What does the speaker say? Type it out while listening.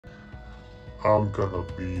I'm gonna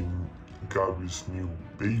be Gabby's new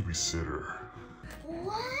babysitter.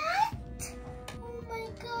 What? Oh my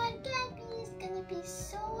god, Gabby is gonna be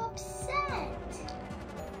so upset.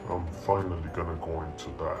 I'm finally gonna go into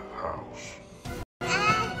that house.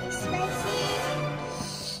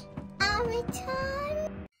 Spicy. Our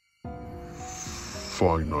time.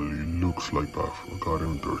 Finally, looks like I've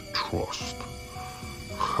gotten their trust.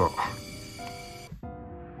 Ha.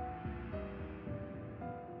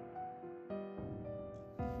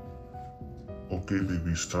 Okay,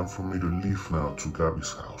 baby, it's time for me to leave now to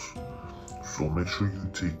Gabby's house. So make sure you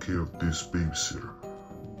take care of this babysitter.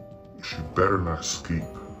 She better not escape.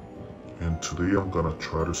 And today I'm gonna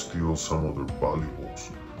try to steal some of their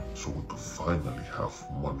valuables so we can finally have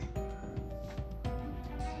money.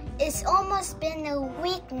 It's almost been a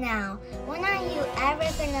week now. When are you ever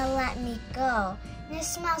gonna let me go? And it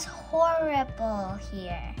smells horrible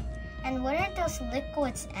here. And what are those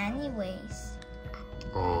liquids anyways?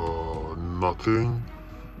 Nothing.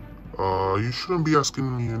 You shouldn't be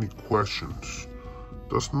asking me any questions.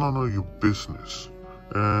 That's none of your business.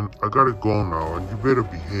 And I gotta go now, and you better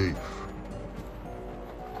behave.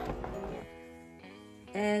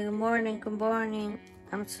 Hey, good morning, good morning.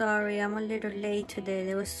 I'm sorry, I'm a little late today.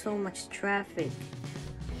 There was so much traffic.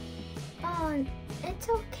 Oh, it's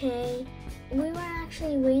okay. We were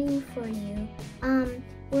actually waiting for you.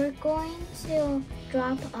 We're going to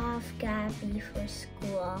drop off Gabby for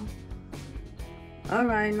school.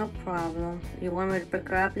 Alright, no problem. You want me to pick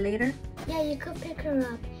her up later? Yeah, you could pick her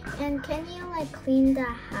up. And can you like clean the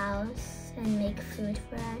house and make food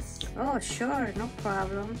for us? Oh, sure, no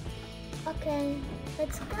problem. Okay,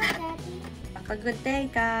 let's go, Gabby. Have a good day,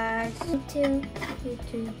 guys. You too. You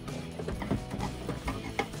too.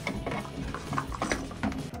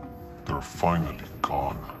 They're finally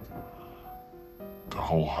gone. The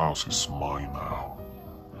whole house is mine now.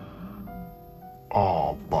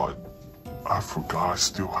 Oh, but I forgot I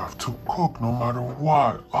still have to cook no matter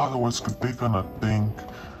what. Otherwise, they're gonna think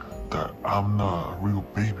that I'm not a real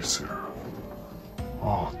babysitter.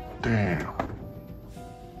 Oh, damn.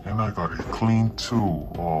 And I gotta clean too.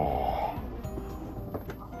 Oh,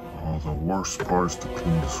 the worst part is to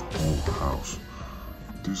clean this whole house.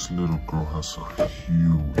 This little girl has a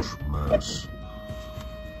huge mess.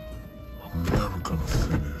 I'm never gonna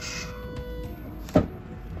finish.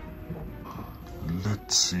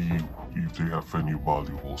 Let's see if they have any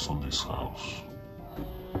valuables on this house.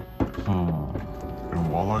 And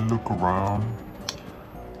while I look around,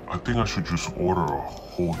 I think I should just order a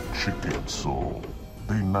whole chicken so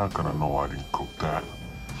they're not gonna know I didn't cook that.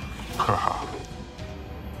 Haha.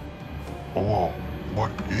 Oh,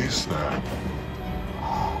 what is that?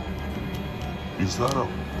 Is that a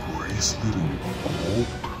bracelet in gold?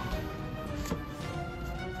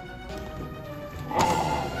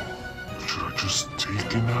 Should I just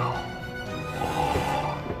take it now?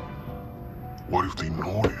 What if they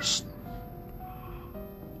noticed?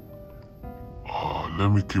 Let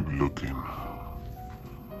me keep looking.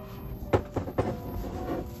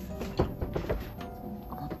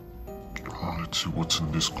 Let's see what's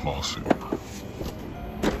in this closet.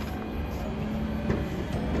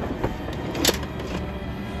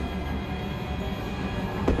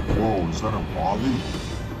 Whoa, is that a wallet?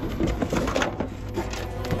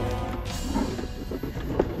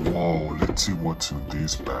 Whoa, let's see what's in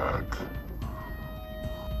this bag.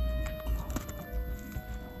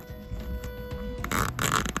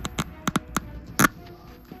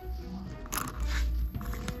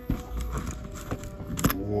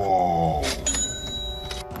 Whoa.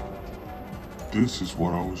 This is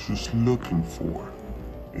what I was just looking for.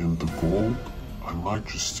 And the gold, I might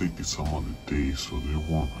just take it some other day so they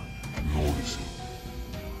won't notice it.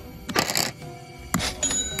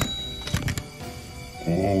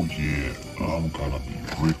 Oh yeah, I'm gonna be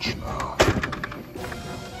rich now.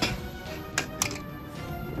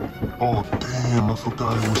 Oh damn, I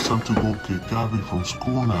forgot it was time to go get Gabby from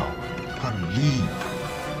school now. Gotta leave.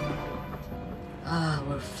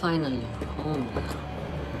 We're finally home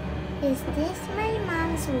now. Is this my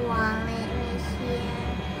mom's wallet right here?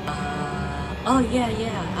 Oh yeah.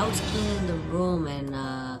 I was cleaning the room and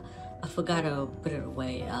I forgot to put it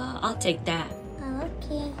away. I'll take that. Oh,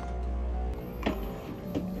 okay.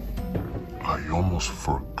 I almost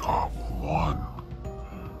forgot one.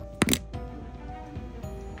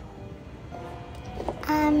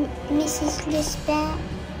 Mrs. Lisbeth,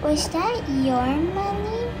 was that your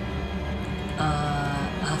money?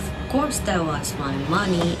 Of course that was my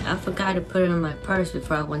money. I forgot to put it in my purse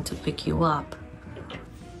before I went to pick you up.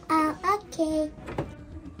 Oh, okay.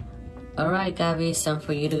 Alright, Gabby, it's time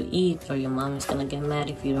for you to eat or your mom is gonna get mad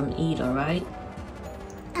if you don't eat, alright?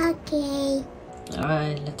 Okay.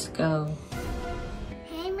 Alright, let's go.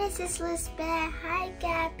 Hey, Mrs. Lisbeth. Hi,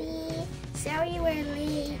 Gabby. Sorry we're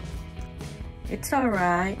late. It's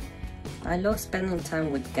alright. I love spending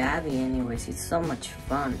time with Gabby anyways. It's so much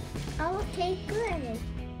fun. Okay, good.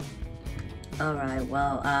 Alright,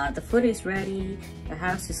 well, the food is ready. The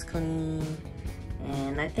house is clean.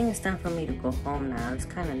 And I think it's time for me to go home now. It's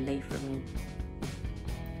kind of late for me.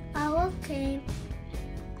 Oh, okay.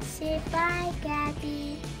 Say bye,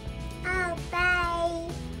 Gabby. Oh, bye.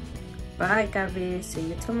 Bye, Gabby. See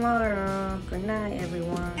you tomorrow. Good night,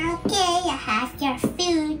 everyone. Okay, I have your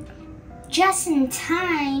food. Just in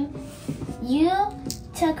time. You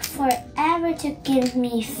took forever to give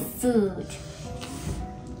me food.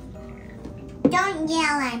 Don't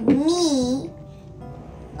yell at me,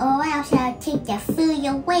 or else I'll take the food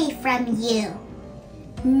away from you.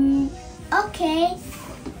 Okay.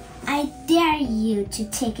 I dare you to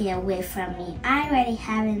take it away from me. I already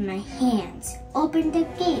have it in my hands. Open the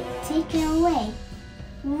gate. Take it away.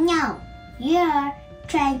 No. You're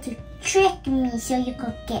trying to trick me so you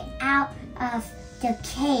could get out of the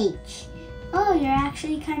cage. Oh, you're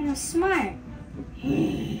actually kind of smart.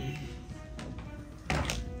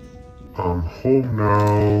 I'm home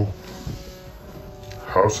now.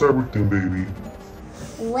 How's everything, baby?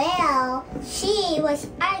 Well, she was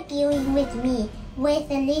arguing with me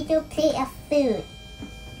with a little plate of food.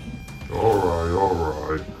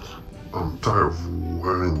 Alright. I'm tired of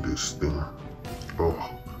wearing this thing.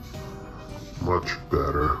 Oh, much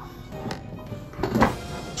better.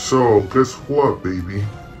 So, guess what, baby?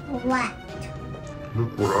 What?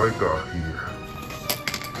 Look what I got here.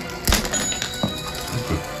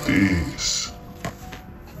 Look at this.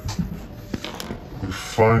 We're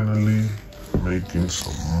finally making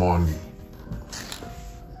some money.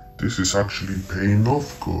 This is actually paying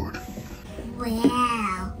off good.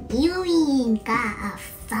 Wow, you even got a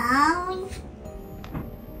phone?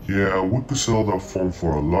 Yeah, we could sell that phone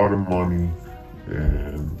for a lot of money,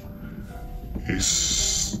 and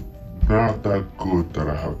it's not that good that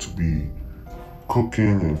I have to be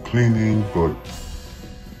cooking and cleaning, but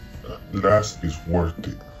last is worth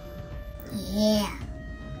it. Yeah.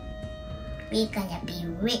 We're gonna be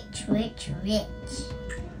rich.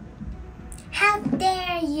 How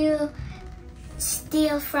dare you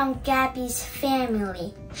steal from Gabby's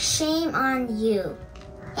family? Shame on you.